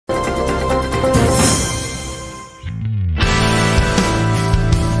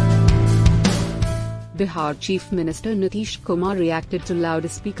Bihar Chief Minister Nitish Kumar reacted to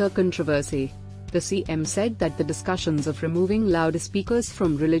loudspeaker controversy. The CM said that the discussions of removing loudspeakers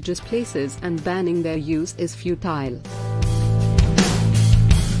from religious places and banning their use is futile.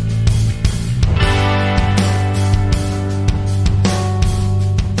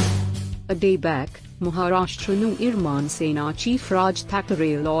 A day back, Maharashtra Nirman Sena Chief Raj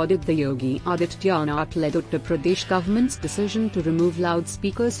Thackeray lauded the Yogi Adityanath-led Uttar Pradesh government's decision to remove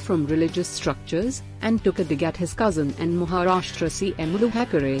loudspeakers from religious structures, and took a dig at his cousin and Maharashtra CM Uddhav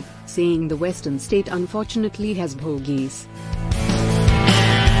Thackeray, saying the western state unfortunately has bhogies.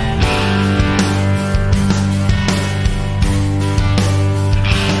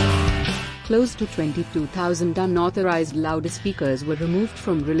 Close to 22,000 unauthorized loudspeakers were removed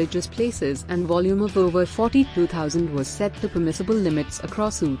from religious places and volume of over 42,000 was set to permissible limits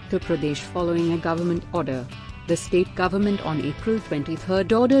across Uttar Pradesh following a government order. The state government on April 23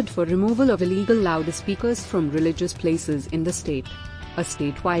 ordered for removal of illegal loudspeakers from religious places in the state. A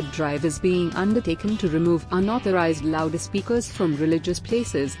statewide drive is being undertaken to remove unauthorized loudspeakers from religious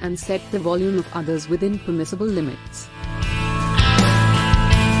places and set the volume of others within permissible limits.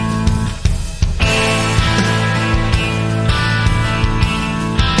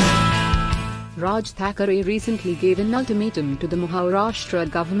 Raj Thackeray recently gave an ultimatum to the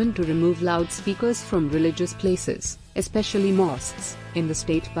Maharashtra government to remove loudspeakers from religious places, especially mosques, in the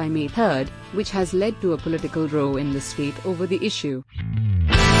state by May 3, which has led to a political row in the state over the issue.